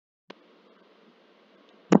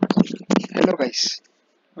Hello guys,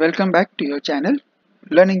 welcome back to your channel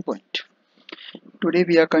Learning Point. Today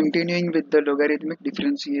we are continuing with the logarithmic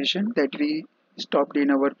differentiation that we stopped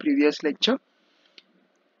in our previous lecture.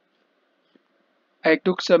 I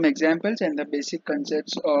took some examples and the basic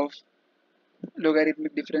concepts of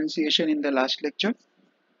logarithmic differentiation in the last lecture.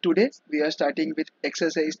 Today we are starting with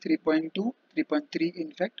exercise 3.2, 3.3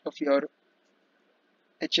 in fact of your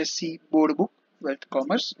HSC board book, Wealth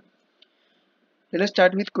Commerce. Let us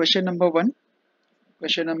start with question number 1.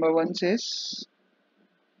 Question number 1 says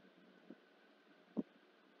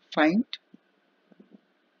find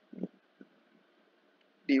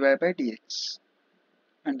dy by dx.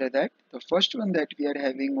 Under that, the first one that we are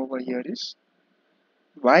having over here is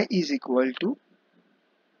y is equal to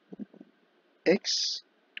x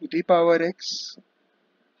to the power x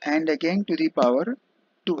and again to the power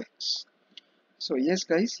 2x. So yes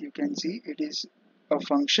guys, you can see it is a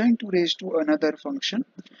function to raise to another function.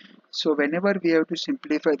 So whenever we have to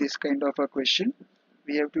simplify this kind of a question,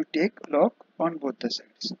 we have to take log on both the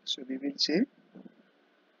sides. So we will say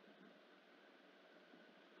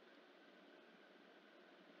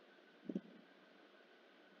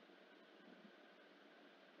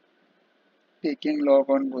taking log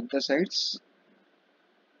on both the sides,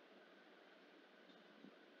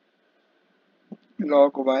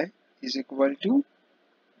 log y is equal to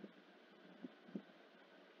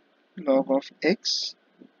log of x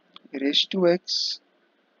raised to x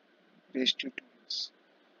raised to 2x.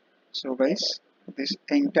 So guys, this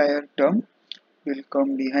entire term will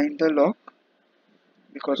come behind the log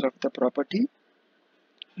because of the property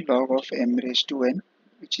log of m raised to n,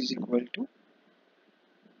 which is equal to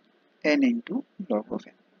n into log of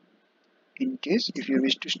n. In case if you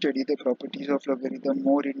wish to study the properties of logarithm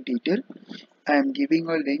more in detail, I am giving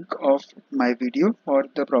a link of my video for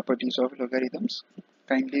the properties of logarithms.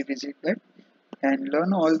 Kindly visit that and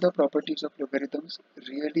learn all the properties of logarithms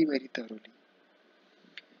really very thoroughly.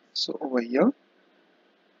 So over here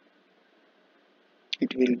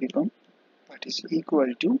it will become what is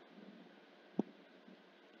equal to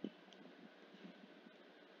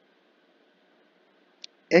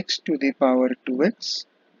x to the power 2x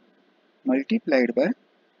multiplied by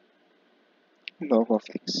log of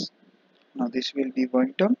x. Now this will be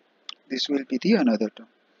one term, this will be the another term.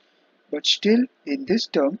 But still in this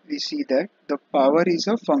term we see that the power is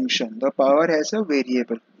a function, the power has a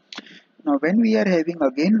variable. Now when we are having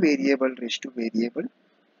again variable raised to variable,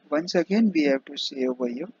 once again we have to say over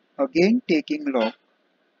here, again taking log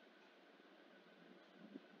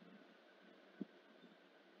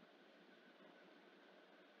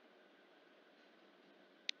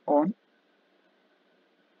on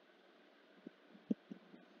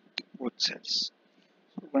both sides.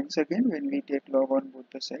 So once again when we take log on both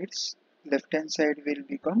the sides, left hand side will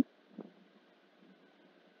become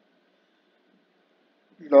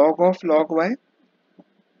log of log y.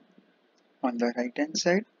 On the right hand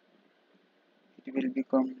side it will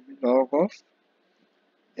become log of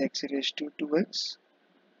x raised to 2x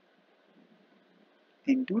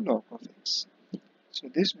into log of x. So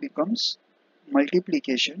this becomes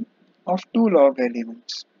multiplication of two log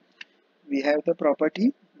elements. We have the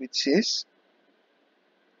property which says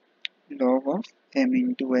log of m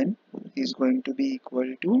into n is going to be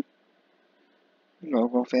equal to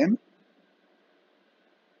log of m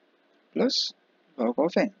plus log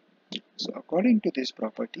of n. So according to this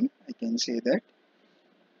property, I can say that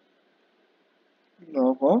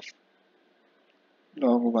log of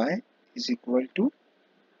log y is equal to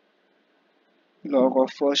log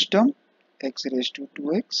of first term x raised to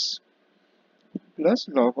 2x plus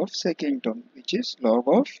log of second term, which is log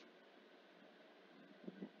of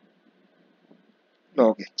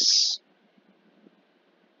log x.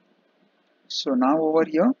 So now over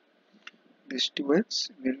here this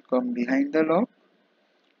 2x will come behind the log,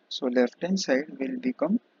 so left hand side will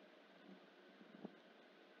become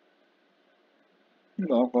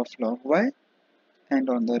log of log y, and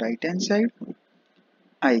on the right hand side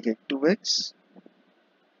I get 2x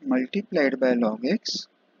multiplied by log x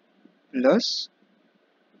plus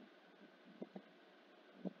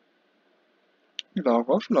log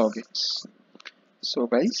of log x. So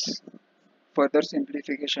guys, further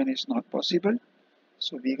simplification is not possible.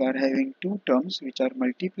 So we are having two terms which are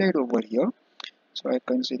multiplied over here. So I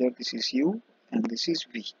consider this is u and this is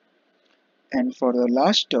v. And for the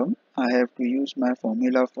last term, I have to use my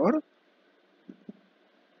formula for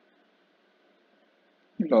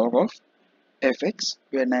log of fx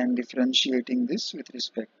when I am differentiating this with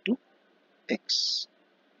respect to x.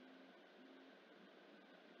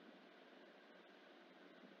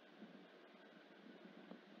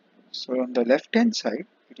 So on the left hand side,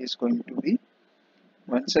 it is going to be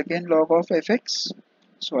Once again log of fx.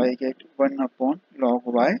 So I get 1 upon log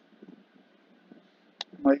y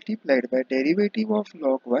multiplied by derivative of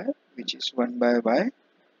log y, which is 1 by y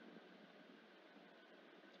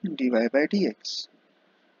dy by dx.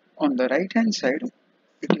 On the right hand side,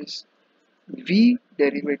 it is v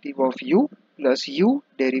derivative of u plus u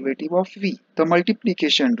derivative of v, the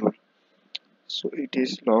multiplication rule. So it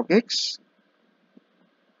is log x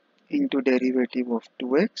into derivative of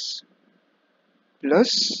 2x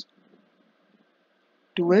plus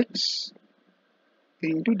 2x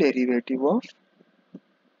into derivative of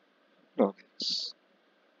log x.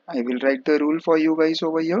 I will write the rule for you guys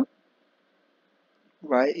over here.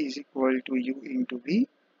 Y is equal to u into v,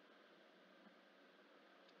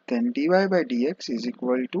 then dy by dx is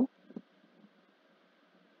equal to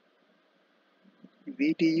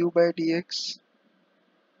v du by dx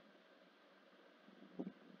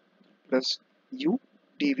plus u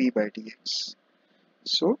dv by dx.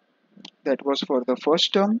 So that was for the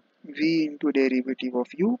first term, v into derivative of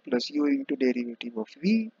u plus u into derivative of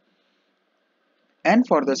v. And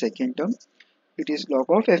for the second term, it is log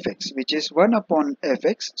of fx, which is 1 upon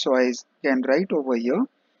fx. So I can write over here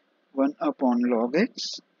 1 upon log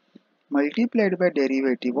x multiplied by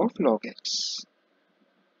derivative of log x.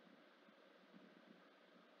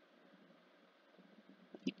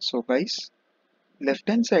 So guys, left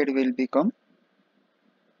hand side will become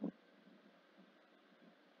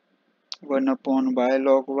 1 upon y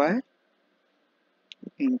log y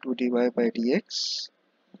into dy by dx,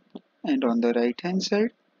 and on the right hand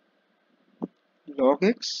side log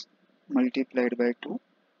x multiplied by 2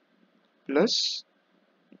 plus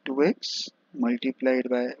 2x multiplied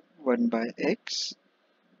by 1 by x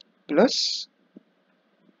plus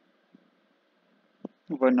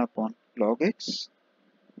 1 upon log x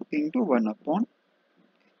into 1 upon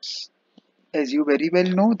x. As you very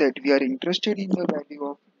well know that we are interested in the value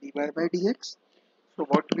of dy by dx. So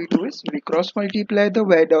what we do is we cross multiply the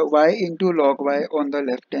y into log y on the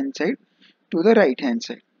left hand side to the right hand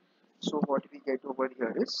side. So what we get over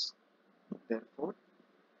here is, therefore,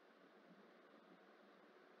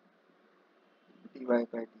 dy by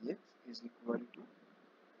dx is equal to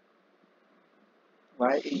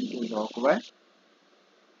y into log y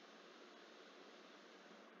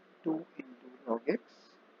 2 into log x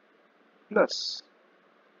plus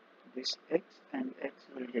this x and x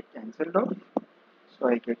will get cancelled off. So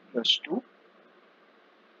I get plus 2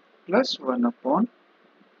 plus 1 upon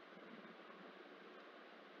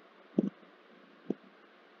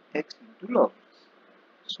x into log x.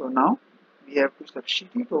 So now we have to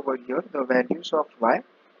substitute over here the values of y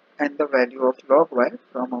and the value of log y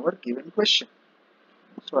from our given question.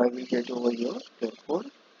 So I will get over here, therefore,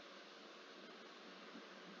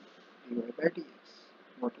 dy by dx.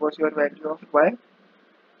 What was your value of y?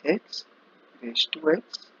 X raised to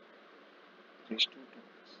x raised to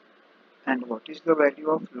 2x. And what is the value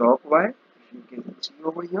of log y? If you can see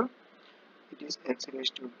over here, it is x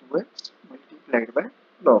raised to 2x multiplied by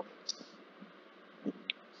log x.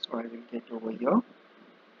 So I will get over here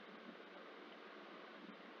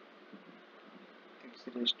x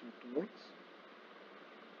raised to 2x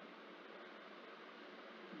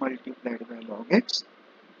multiplied by log x,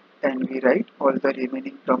 and we write all the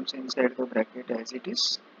remaining terms inside the bracket as it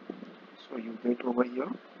is. So you get over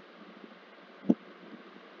here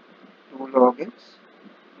 2 log x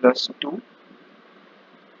plus 2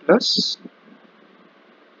 plus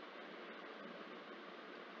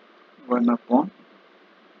 1 upon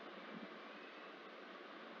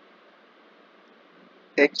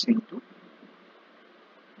x into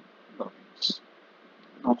log x.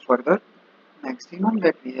 Now further, maximum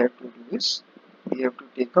that we have to do is we have to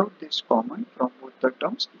take out this common from both the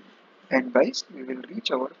terms, and guys, we will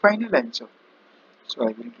reach our final answer. So I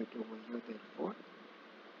will get over here, therefore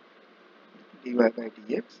dy by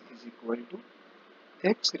dx is equal to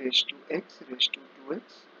x raised to 2x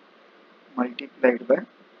multiplied by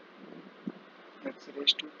x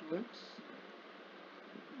raised to 2x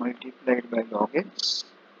multiplied by log x,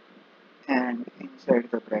 and inside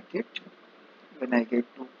the bracket when I get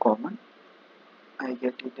 2 common, I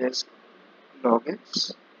get it as log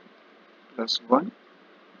x plus 1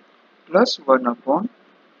 plus 1 upon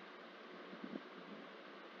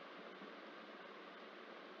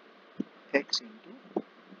x into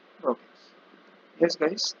log x. Yes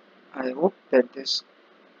guys, I hope that this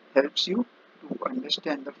helps you to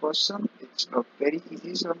understand the first sum. It's a very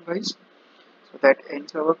easy sum guys. So that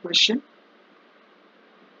ends our question.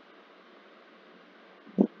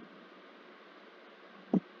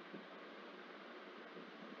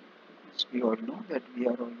 As we all know that we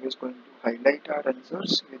are always going to highlight our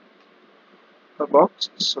answers with a box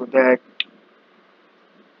so that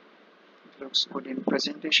looks good in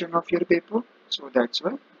presentation of your paper, so that's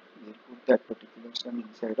why we'll put that particular sum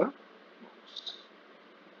inside a box.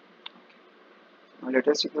 Now let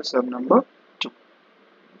us see the sum number 2.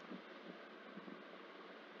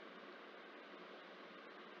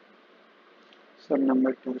 Sum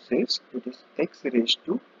number 2 says it is x raised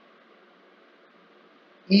to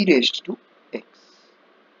e raised to x.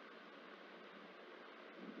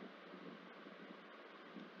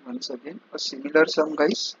 Once again a similar sum,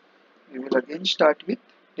 guys. We will again start with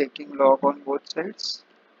taking log on both sides.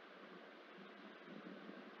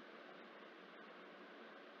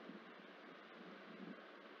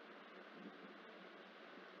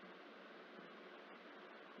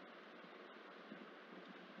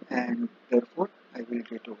 And therefore I will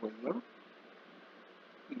get over here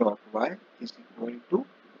log y is equal to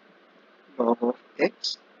log of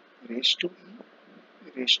x raised to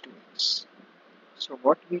e raised to x. So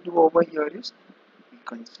what we do over here is we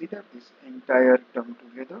consider this entire term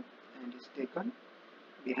together and is taken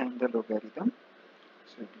behind the logarithm.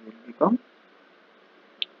 So it will become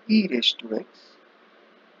e raised to x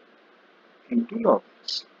into log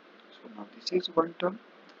x. So now this is one term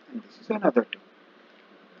and this is another term.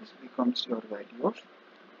 This becomes your value of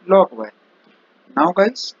log y. Now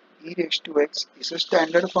guys, e raised to x is a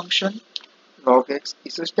standard function, log x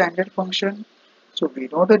is a standard function. So we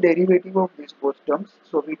know the derivative of these both terms,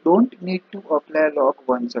 so we don't need to apply log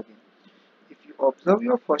once again. If you observe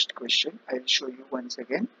your first question, I will show you once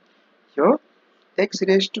again. Here, x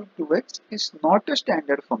raised to 2x is not a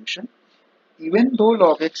standard function, even though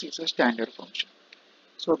log x is a standard function.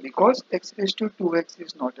 So because x raised to 2x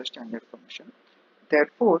is not a standard function,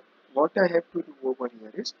 therefore what I have to do over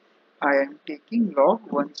here is I am taking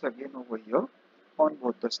log once again over here on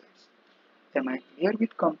both the sides. Am I clear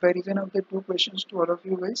with comparison of the two questions to all of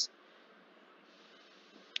you guys?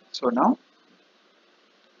 So now,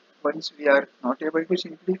 once we are not able to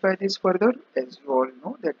simplify this further, as you all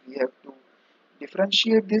know that we have to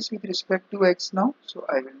differentiate this with respect to x now. So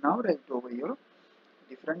I will now write over here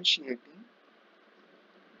differentiating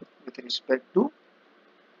with respect to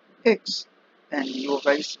x. And you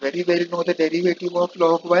guys very well know the derivative of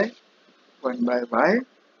log y, 1 by y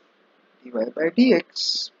dy by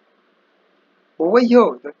dx. Over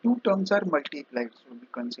here, the two terms are multiplied. So we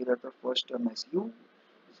consider the first term as u,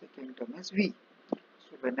 second term as v.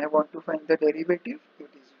 So when I want to find the derivative, it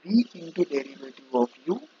is v into derivative of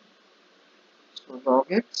u. So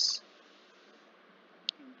log x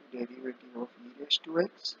into derivative of e raised to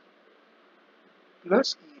x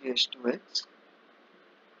plus e raised to x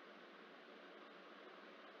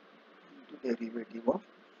into derivative of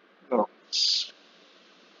log x.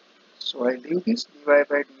 So I leave this dy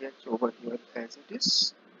by dx over here as it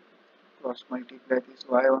is. Cross multiply this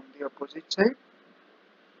y on the opposite side.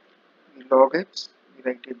 We log x, we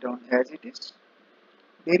write it down as it is.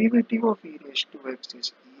 Derivative of e raised to x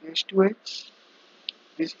is e raised to x.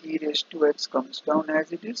 This e raised to x comes down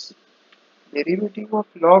as it is. Derivative of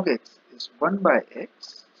log x is 1 by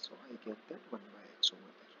x. So I get that 1 by x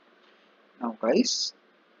over there. Now guys,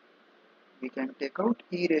 we can take out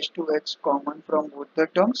e raised to x common from both the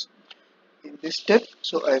terms in this step.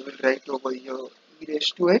 So I will write over here e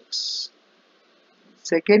raised to x.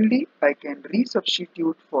 Secondly, I can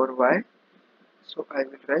resubstitute for y. So I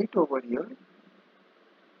will write over here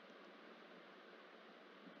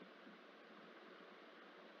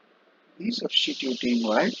resubstituting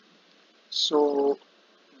y. So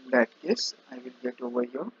in that case, I will get over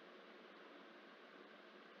here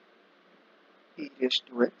e raised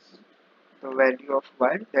to x, the value of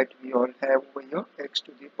y that we all have over here, x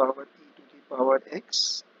to the power e to the power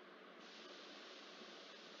x,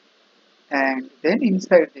 and then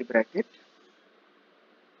inside the bracket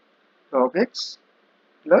log x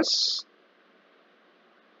plus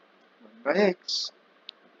 1 by x.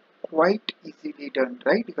 Quite easily done,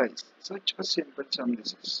 right guys? Such a simple sum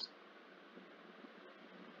this is.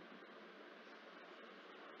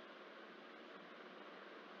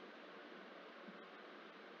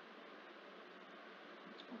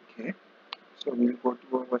 Okay, so we'll go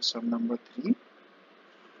to our sum number 3.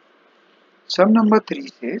 Sum number 3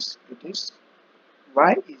 says it is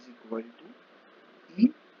y is equal to e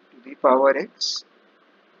to the power x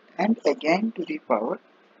and again to the power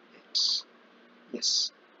x.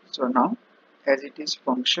 Yes. So now as it is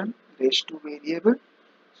function raised to variable,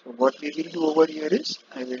 so what we will do over here is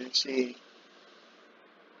I will say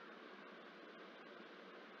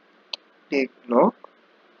take log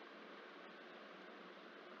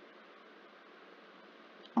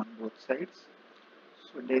on both sides.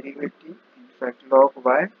 So derivative, in fact log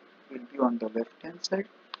y will be on the left hand side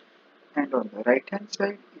and on the right hand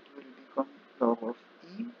side it will become log of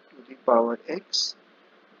e to the power x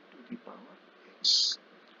to the power x.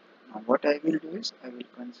 Now what I will do is I will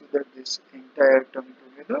consider this entire term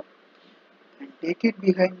together and take it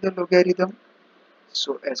behind the logarithm.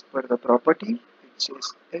 So as per the property, it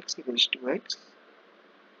says x raised to x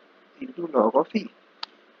into log of e.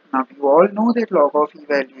 Now you all know that log of e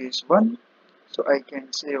value is 1. So I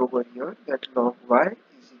can say over here that log y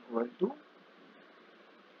is equal to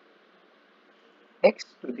x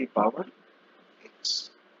to the power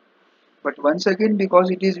x. But once again, because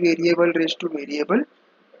it is variable raised to variable,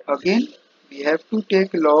 again we have to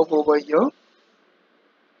take log over here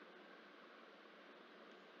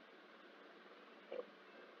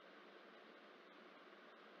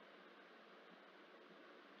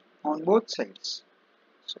on both sides.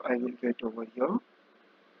 So I will get over here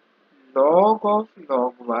log of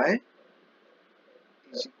log y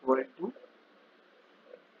is equal to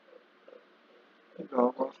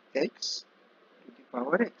log of x to the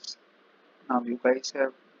power x. Now you guys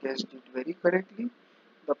have guessed it very correctly.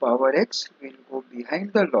 The power x will go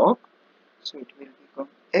behind the log, so it will become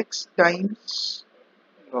x times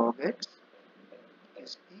log x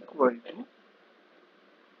is equal to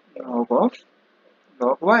log of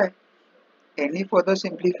log y. Any further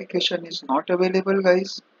simplification is not available,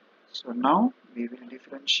 guys. So now we will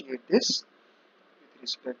differentiate this with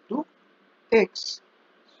respect to x.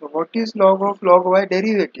 So what is log of log y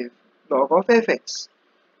derivative? Log of fx.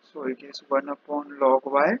 So it is 1 upon log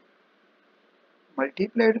y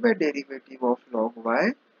multiplied by derivative of log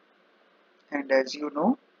y, and as you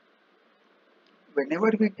know,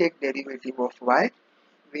 whenever we take derivative of y,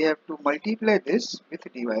 we have to multiply this with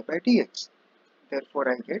dy by dx. Therefore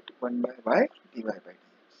I get 1 by y dy by dx.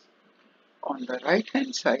 On the right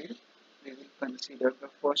hand side, we will consider the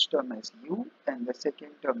first term as u and the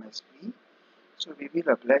second term as v. So we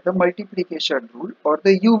will apply the multiplication rule or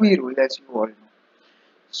the uv rule, as you all know.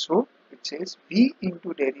 So it says v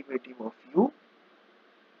into derivative of u,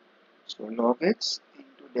 so log x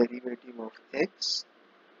into derivative of x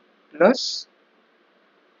plus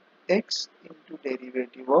x into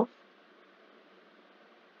derivative of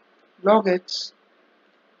log x.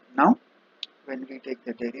 Now when we take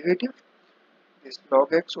the derivative, this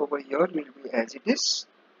log x over here will be as it is.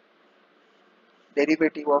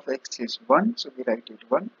 Derivative of x is 1, so we write it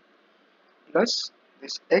 1, plus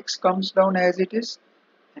this x comes down as it is,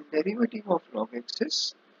 and derivative of log x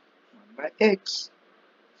is 1 by x.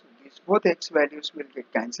 So these both x values will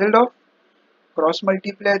get cancelled off. Cross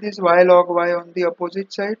multiply this y log y on the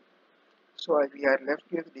opposite side. So we are left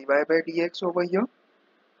with dy by dx over here,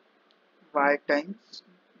 y times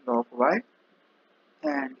log y,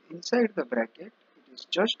 and inside the bracket it is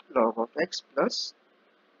just log of x plus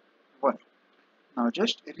 1. Now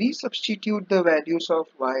just resubstitute the values of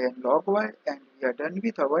y and log y and we are done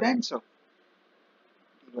with our answer.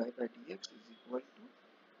 Dy by dx is equal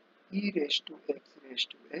to e raised to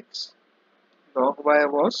x log y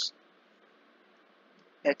was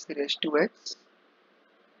x raised to x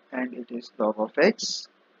and it is log of x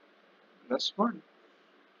plus 1.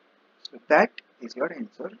 So that is your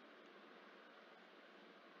answer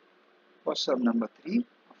for sum number 3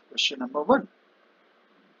 of question number 1.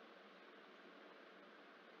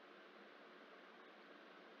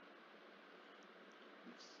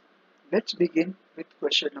 Let's begin with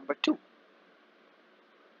question number 2.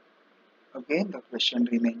 Again, the question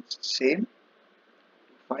remains same.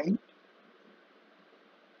 To find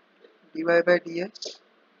dy by dx,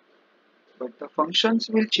 but the functions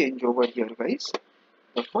will change over here, guys.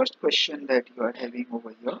 The first question that you are having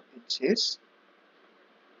over here, it says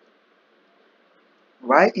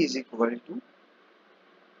y is equal to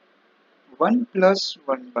 1 plus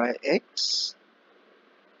 1 by x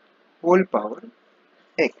whole power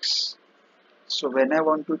x. So when I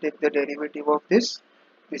want to take the derivative of this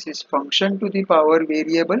is function to the power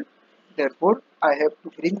variable. Therefore, I have to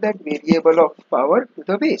bring that variable of power to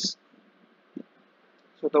the base.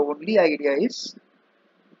 So the only idea is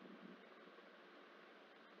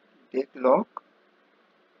take log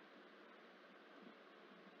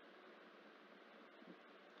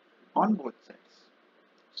on both sides.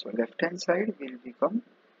 So left hand side will become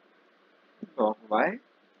log y,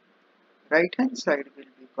 right hand side will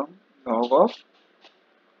become log of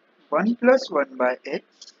 1 plus 1 by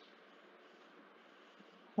x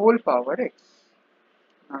whole power x.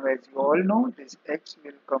 Now as you all know, this x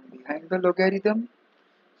will come behind the logarithm.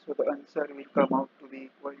 So the answer will come out to be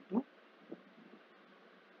equal to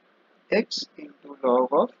x into log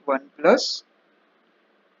of 1 plus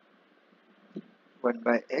 1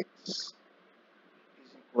 by x is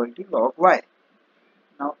equal to log y.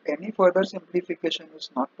 Now any further simplification is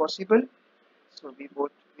not possible. So we will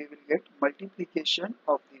get multiplication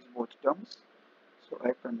of these both terms. So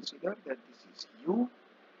I consider that this is u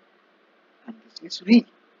and this is v.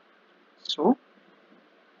 So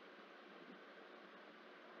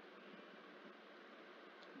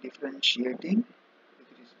differentiating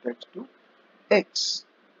with respect to x,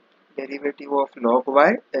 derivative of log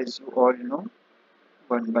y, as you all know,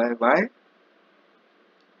 1 by y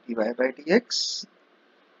dy by dx.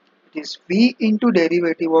 It is v into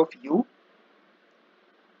derivative of u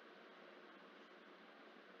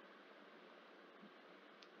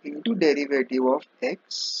into derivative of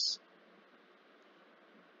x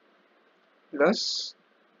plus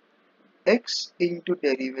x into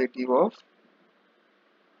derivative of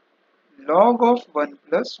log of 1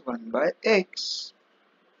 plus 1 by x.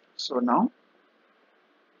 So now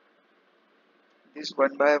this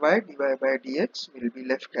 1 by y dy by dx will be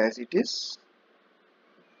left as it is.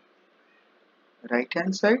 Right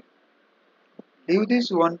hand side, leave this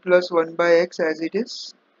 1 plus 1 by x as it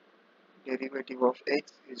is. Derivative of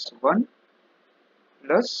x is 1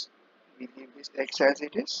 plus, we leave this x as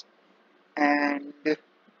it is, and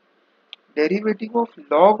derivative of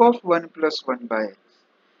log of 1 plus 1 by x.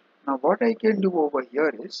 Now what I can do over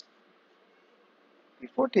here is,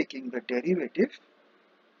 before taking the derivative,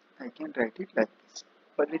 I can write it like this.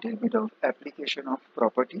 A little bit of application of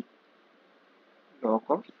property, log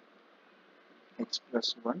of x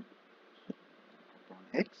plus 1 upon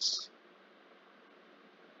x.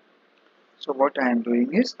 So what I am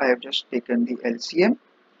doing is, I have just taken the LCM.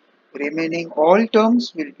 Remaining all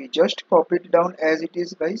terms will be just copied down as it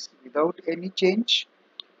is, guys, without any change.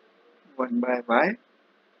 1 by y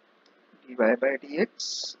dy by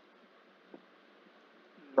dx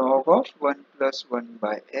log of 1 plus 1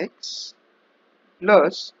 by x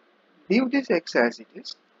plus, leave this x as it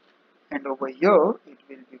is, and over here it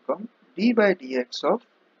will become d by dx of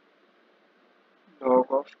log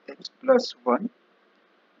of x plus 1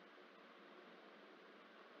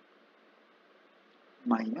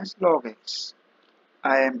 minus log x.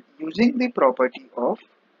 I am using the property of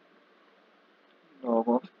log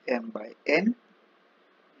of m by n,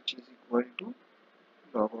 which is equal to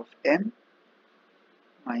log of m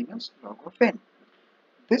minus log of n.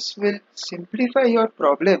 This will simplify your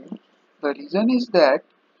problem. The reason is that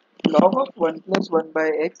log of 1 plus 1 by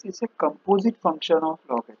x is a composite function of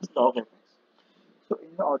log x, log fx. So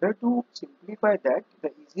in order to simplify that,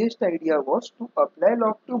 the easiest idea was to apply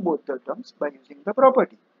log to both the terms by using the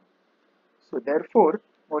property. So therefore,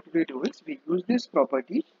 what we do is, we use this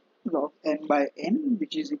property log m by n,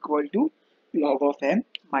 which is equal to log of m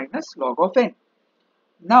minus log of n.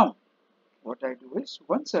 Now, what I do is,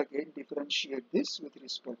 once again differentiate this with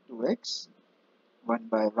respect to x. 1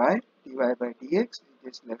 by y dy by dx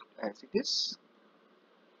is left as it is,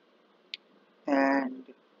 and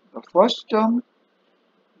the first term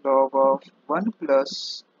log of 1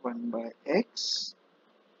 plus 1 by x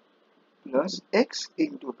plus x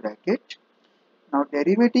into bracket. Now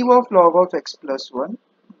derivative of log of x plus 1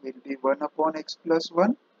 will be 1 upon x plus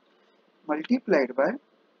 1 multiplied by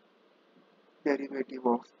derivative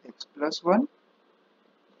of x plus 1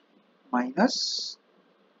 minus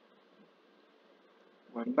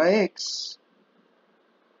 1 by x.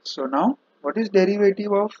 So now, what is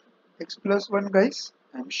derivative of x plus 1, guys?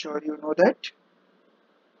 I am sure you know that.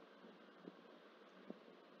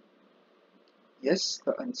 Yes,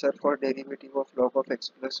 the answer for derivative of log of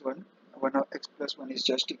x plus 1, 1 of x plus 1 is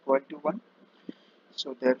just equal to 1.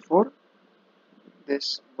 So therefore,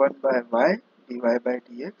 this 1 by y dy by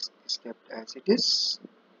dx is kept as it is.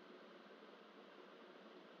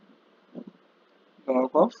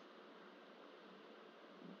 Log of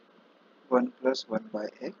 1 plus 1 by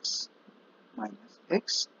x minus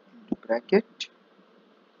x into bracket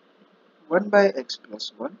 1 by x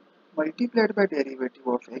plus 1 multiplied by derivative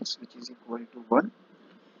of x, which is equal to 1,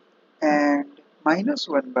 and minus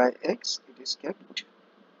 1 by x, it is kept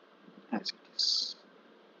as it is.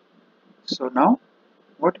 So now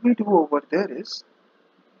what we do over there is,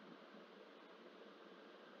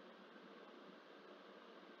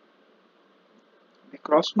 we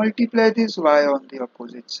cross multiply this y on the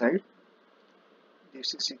opposite side.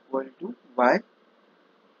 This is equal to y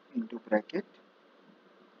into bracket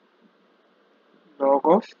log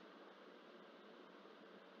of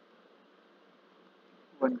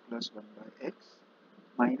 1 plus 1 by x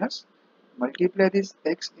minus, multiply this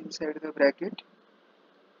x inside the bracket,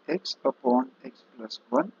 x upon x plus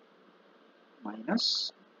 1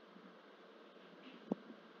 minus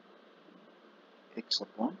x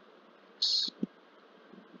upon x.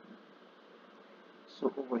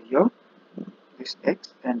 So over here, this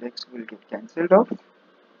x and x will get cancelled off.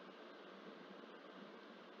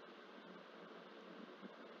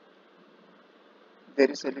 There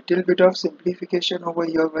is a little bit of simplification over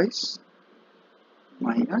here, guys.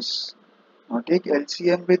 Minus. Now take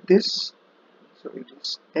LCM with this. So it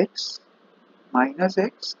is x minus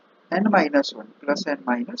x and minus 1. Plus and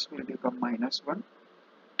minus will become minus 1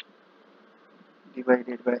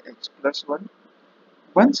 divided by x plus 1.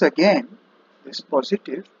 Once again, this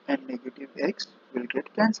positive and negative x will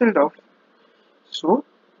get cancelled off. So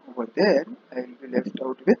over there, I will be left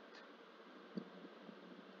out with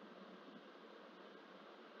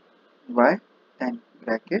y and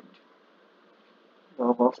bracket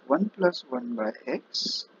log of 1 plus 1 by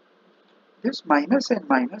x. This minus and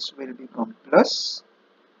minus will become plus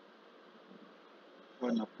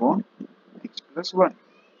 1 upon x plus 1.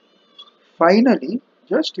 Finally,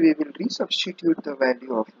 just we will resubstitute the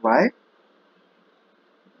value of y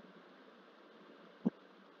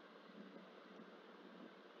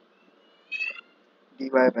dy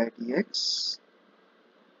by dx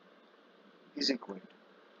is equal to.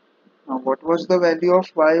 Now what was the value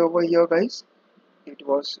of y over here, guys? It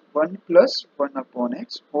was 1 plus 1 upon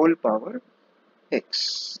x whole power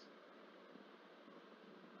x.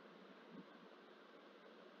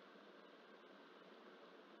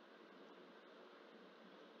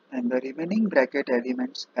 And the remaining bracket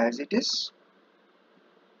elements as it is,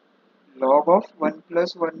 log of 1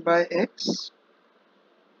 plus 1 by x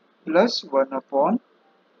plus 1 upon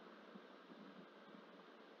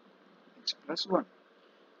x plus 1.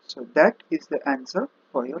 So that is the answer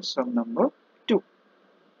for your sum number 2.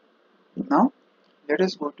 Now let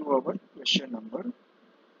us go to our question number. In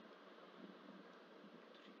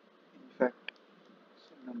fact,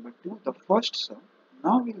 sum number 2, the first sum.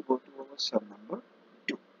 Now we will go to our sum number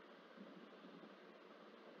 2.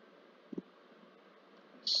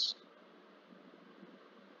 Yes.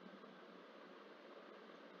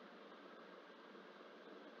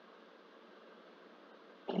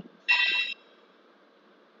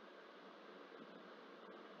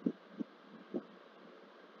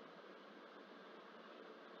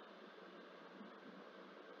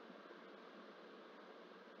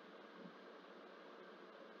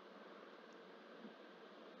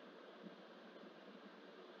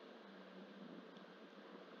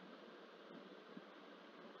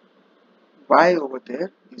 Y over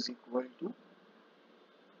there is equal to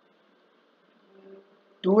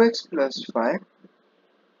 2x plus 5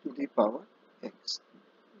 to the power x.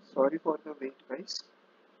 Sorry for the wait, guys.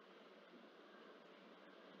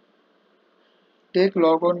 Take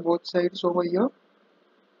log on both sides over here.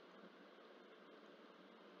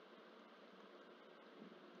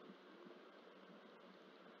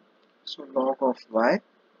 So log of y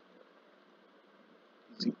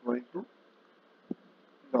is equal to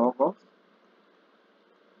log of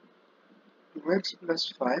 2x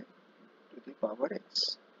plus 5 to the power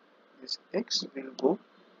x. This x will go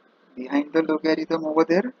behind the logarithm over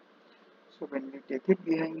there. So when we take it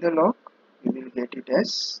behind the log, we will get it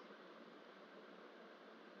as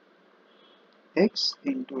x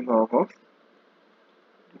into log of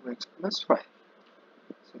 2x plus 5.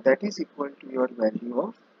 So that is equal to your value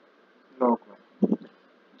of log y.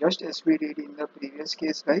 Just as we did in the previous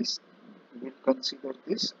case, guys, we will consider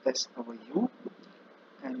this as our u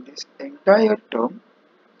and this entire term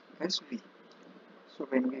as v. So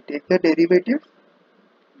when we take the derivative,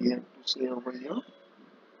 we have to say over here,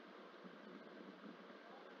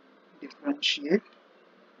 differentiate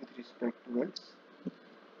with respect to x.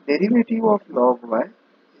 Derivative of log y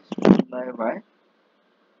is 1 by y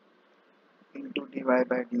into dy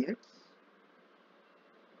by dx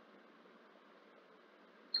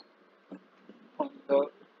on the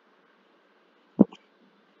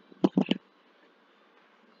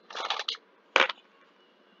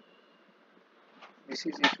this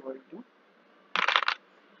is equal to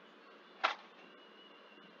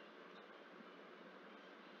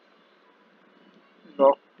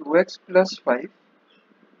log 2x plus 5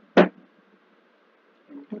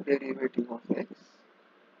 into derivative of x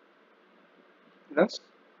plus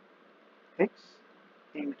x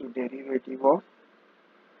into derivative of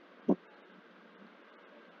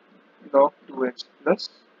log 2x plus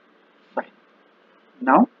 5.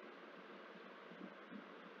 Now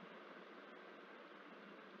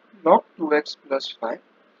log 2x plus 5,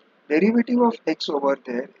 derivative of x over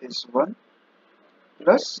there is 1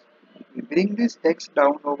 plus we bring this x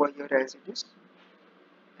down over here as it is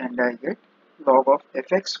and I get log of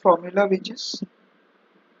fx formula, which is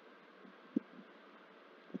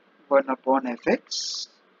 1 upon fx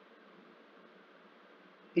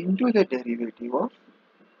into the derivative of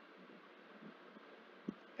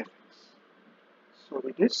fx. So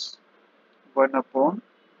it is 1 upon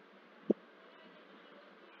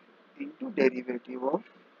into derivative of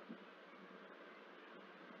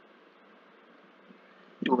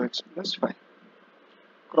 2x plus 5.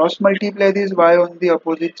 Cross multiply this y on the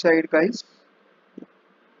opposite side, guys.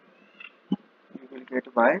 You will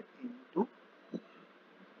get y into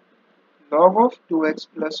log of 2x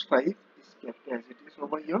plus 5 is kept as it is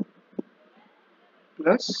over here,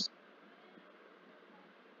 plus,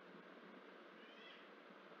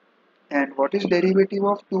 and what is derivative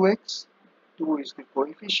of 2x? 2 is the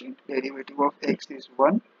coefficient, derivative of x is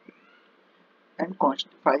 1, and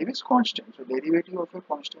 5 is constant. So derivative of a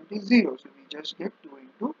constant is 0. So we just get 2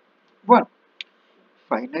 into 1.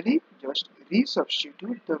 Finally, just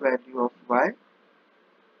resubstitute the value of y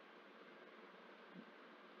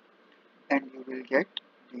and you will get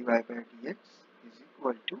dy by dx is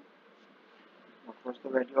equal to, what was the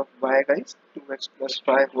value of y, guys? 2x plus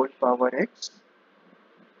 5 whole power x,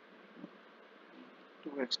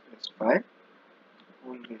 2x plus 5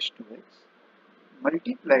 whole raised to x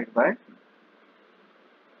multiplied by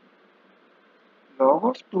log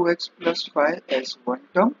of 2x plus 5 as one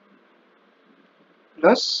term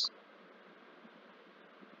plus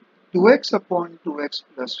 2x upon 2x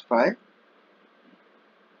plus 5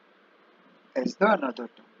 as the another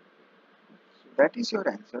term. So that is your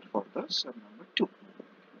answer for the sum number 2.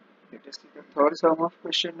 Let us see the third sum of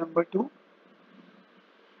question number 2.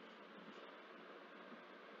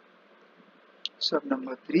 Sum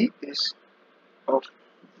number 3 is of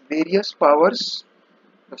various powers.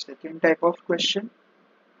 The second type of question,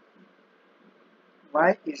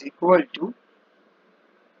 y is equal to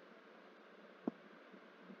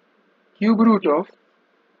cube root of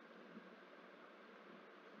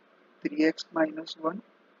 3x minus 1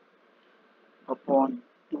 upon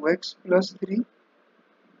 2x plus 3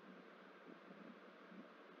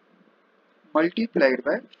 multiplied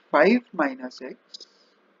by 5 minus x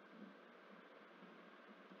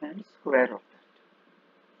and square of that.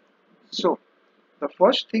 So the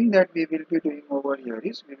first thing that we will be doing over here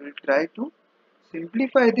is we will try to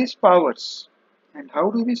simplify these powers. And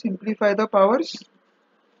how do we simplify the powers?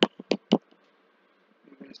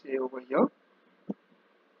 We will say over here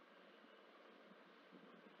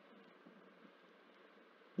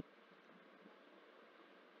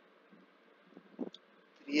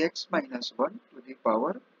 3x minus 1 to the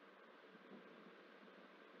power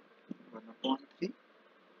 1 upon 3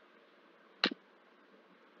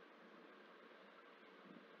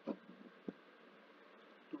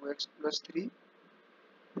 2x plus 3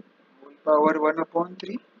 whole power 1 upon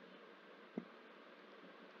 3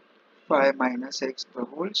 5 minus x the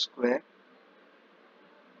whole square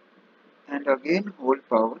and again whole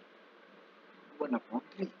power 1 upon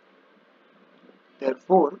 3.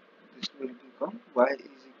 Therefore, this will become y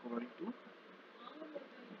is equal to 2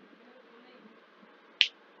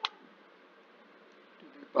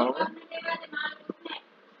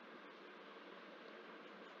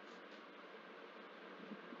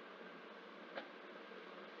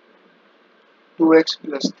 2x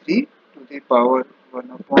plus 3 to the power 1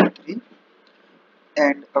 upon 3,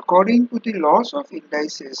 and according to the laws of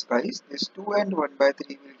indices, guys, this 2 and 1 by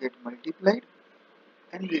 3 will get multiplied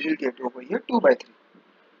and we will get over here 2 by 3.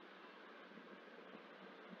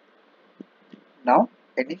 Now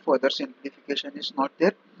any further simplification is not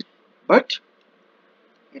there, but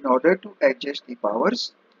in order to adjust the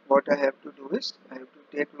powers, what I have to do is I have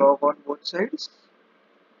to take log on both sides.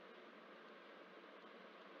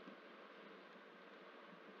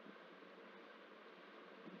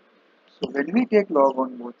 So when we take log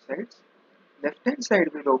on both sides, left hand side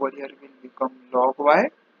will over here will become log y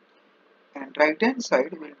and right hand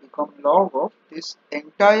side will become log of this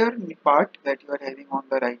entire part that you are having on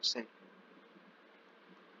the right side.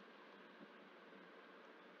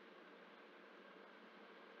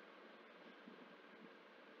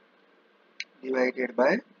 Divided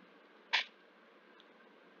by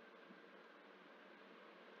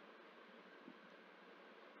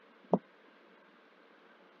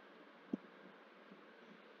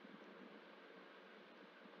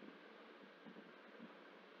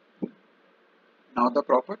now the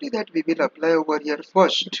property that we will apply over here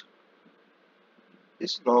first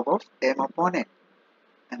is log of m upon n,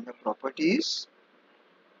 and the property is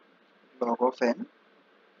log of n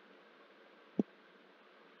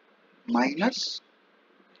minus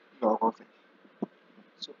log of n.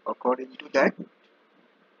 So according to that,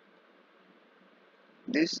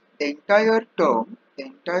 this entire term,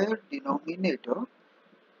 entire denominator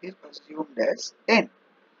is assumed as n.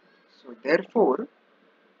 So therefore,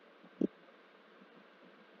 it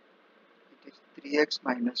is 3x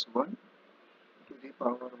minus 1 to the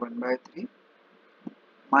power 1 by 3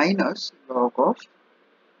 minus log of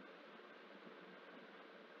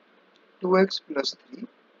 2x plus 3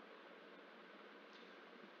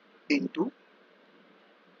 into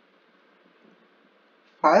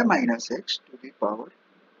 5 minus x to the power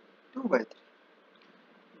 2 by 3.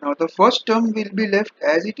 Now the first term will be left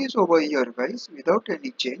as it is over here, guys, without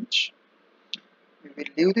any change. We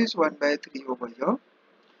will leave this 1 by 3 over here.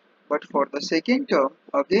 But for the second term,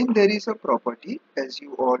 again there is a property, as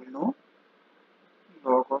you all know,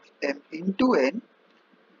 log of m into n,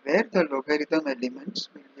 where the logarithm elements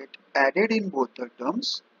will get added in both the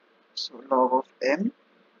terms. So log of m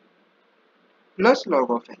plus log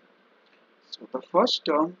of n. So the first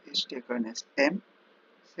term is taken as m,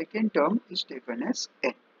 second term is taken as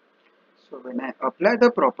n. So when I apply the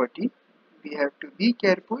property, we have to be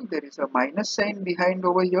careful. There is a minus sign behind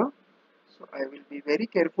over here. So I will be very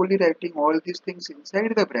carefully writing all these things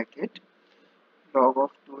inside the bracket. Log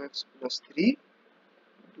of 2x plus 3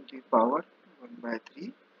 to the power 1 by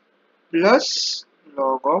 3 plus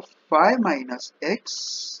log of 5 minus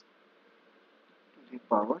x to the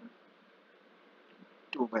power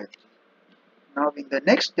 2 by 3. Now in the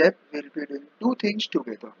next step, we will be doing two things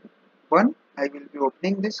together. One, I will be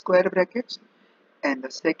opening this square brackets, and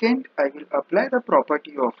the second, I will apply the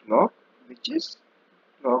property of log, which is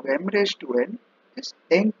log m raised to n is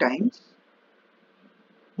n times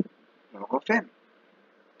log of m.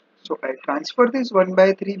 So I transfer this 1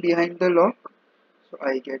 by 3 behind the log. So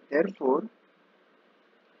I get, therefore,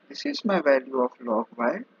 this is my value of log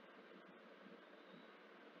y,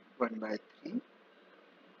 1 by 3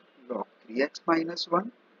 log 3x minus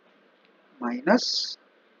 1 minus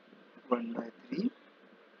 1 by 3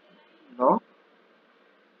 log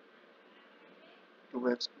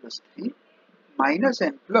 2x plus 3 minus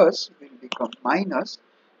and plus will become minus.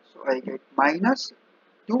 So I get minus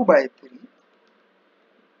 2 by 3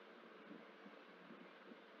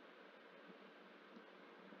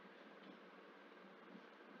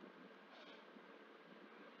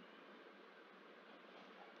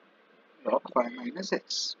 log 5 minus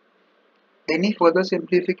x. Any further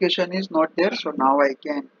simplification is not there, so now I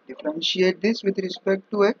can differentiate this with respect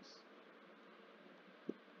to x.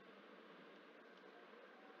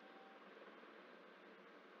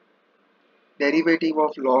 Derivative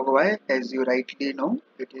of log y, as you rightly know,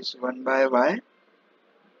 it is 1 by y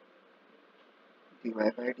dy by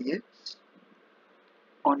dx.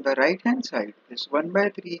 On the right hand side, this 1 by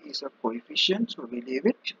 3 is a coefficient, so we leave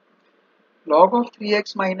it. Log of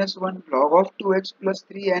 3x minus 1, log of 2x plus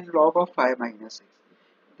 3 and log of 5 minus x.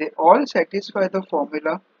 They all satisfy the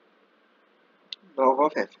formula log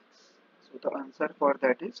of fx. So the answer for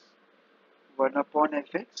that is 1 upon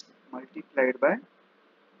fx multiplied by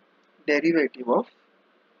derivative of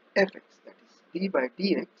fx, that is d by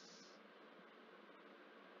dx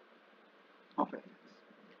of fx.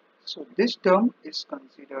 So this term is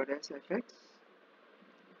considered as fx.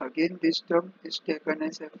 Again this term is taken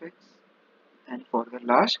as fx. And for the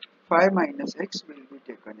last 5 minus x will be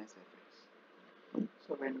taken as fx.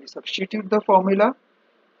 So when we substitute the formula,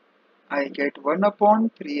 I get 1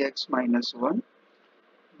 upon 3x minus 1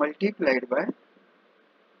 multiplied by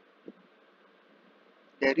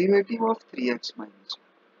derivative of 3x minus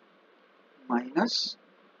 1 minus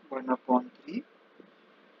 1 upon 3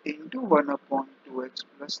 into 1 upon 2x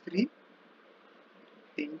plus 3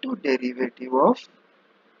 into derivative of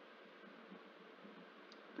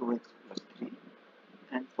 2x plus 3,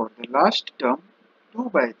 and for the last term 2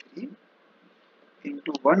 by 3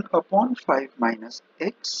 into 1 upon 5 minus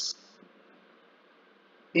x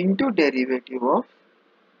into derivative of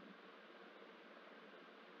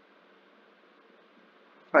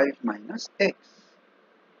 5 minus x.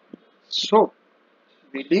 So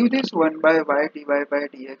we leave this 1 by y dy by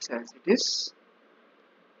dx as it is.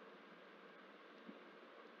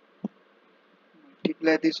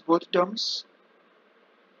 Multiply these both terms.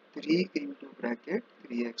 3 into bracket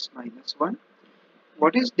 3x minus 1.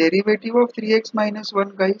 What is derivative of 3x minus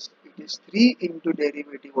 1, guys? It is 3 into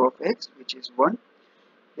derivative of x, which is 1.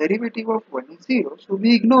 Derivative of 1 is 0, so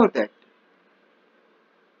we ignore that.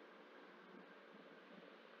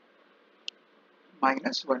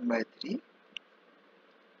 Minus 1 by 3,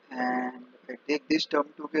 and I take this term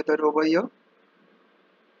together over here.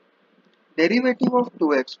 Derivative of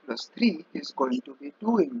 2x plus 3 is going to be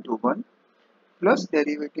 2 into 1 plus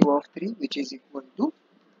derivative of 3, which is equal to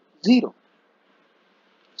 0.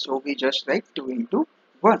 So we just write 2 into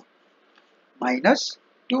 1 minus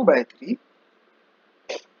 2 by 3.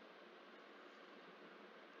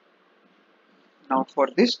 Now for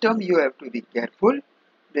this term you have to be careful.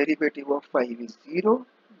 Derivative of 5 is 0,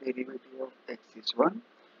 derivative of x is 1.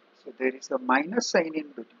 So there is a minus sign in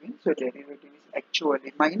between. So derivative is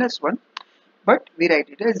actually minus 1, but we write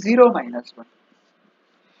it as 0 minus 1.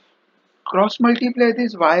 Cross multiply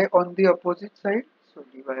this y on the opposite side. So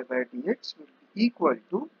dy by dx will be equal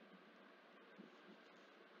to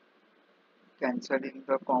cancelling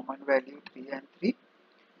the common value 3 and 3.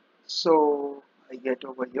 So I get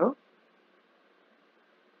over here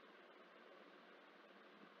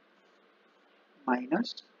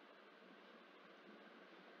minus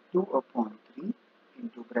 2 upon 3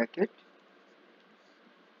 into bracket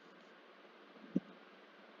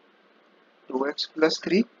 2x plus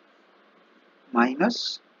 3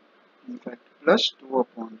 minus, in fact, plus 2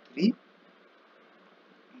 upon 3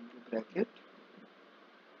 into bracket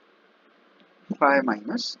 5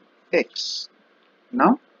 minus x.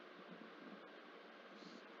 Now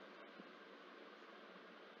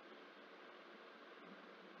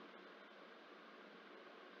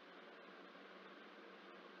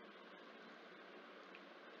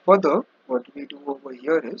further, what we do over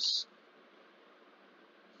here is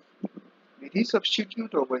we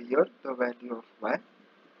resubstitute over here the value of y.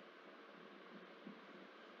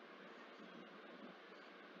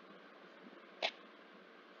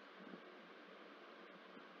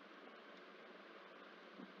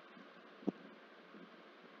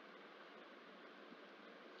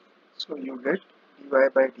 So you get dy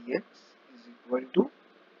by dx is equal to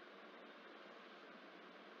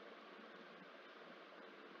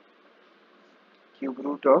cube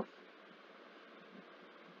root of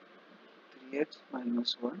 3x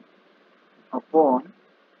minus 1 upon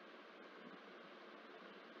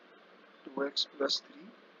 2x plus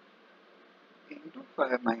 3 into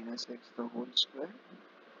 5 minus x the whole square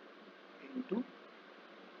into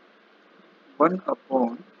 1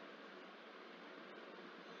 upon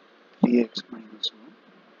 3x minus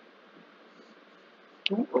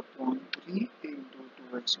 1, 2 upon 3 into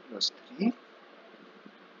 2x plus 3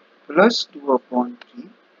 plus 2 upon 3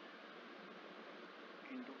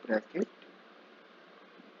 into bracket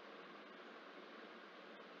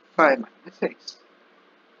 5 minus x.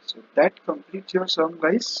 So that completes your sum,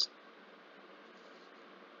 guys.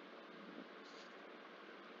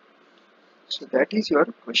 So that is your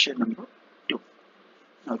question number 2.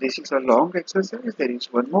 Now this is a long exercise. There is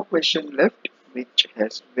one more question left which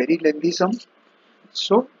has very lengthy sum.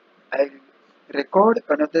 So I'll record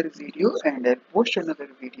another video and I'll post another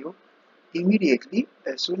video immediately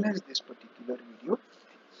as soon as this particular video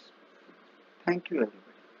ends. Thank you everyone.